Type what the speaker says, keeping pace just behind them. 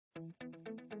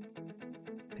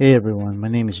Hey everyone, my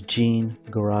name is Gene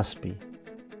Gorospi.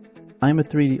 I'm a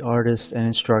 3D artist and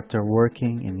instructor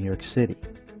working in New York City.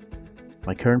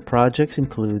 My current projects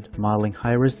include modeling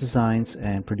high-res designs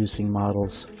and producing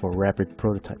models for rapid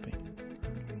prototyping.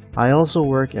 I also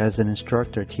work as an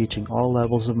instructor teaching all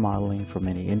levels of modeling for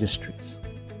many industries.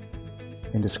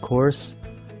 In this course,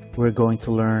 we're going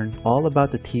to learn all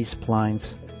about the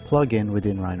T-Spline's plugin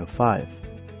within Rhino 5.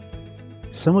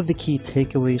 Some of the key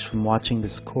takeaways from watching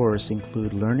this course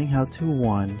include learning how to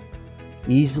 1.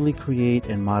 Easily create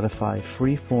and modify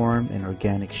free-form and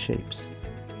organic shapes.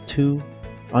 2.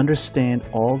 Understand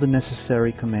all the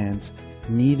necessary commands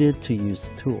needed to use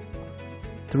the tool.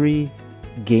 3.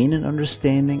 Gain an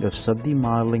understanding of sub-D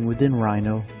modeling within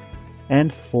Rhino.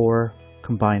 And 4.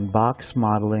 Combine box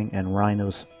modeling and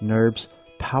Rhino's NURBS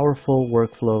powerful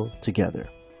workflow together.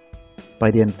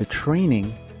 By the end of the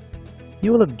training,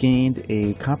 you will have gained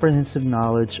a comprehensive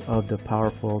knowledge of the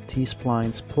powerful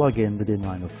T-Spline's plugin within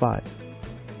Rhino 5.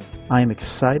 I am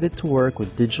excited to work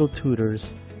with digital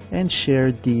tutors and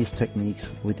share these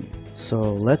techniques with you. So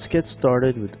let's get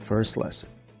started with the first lesson.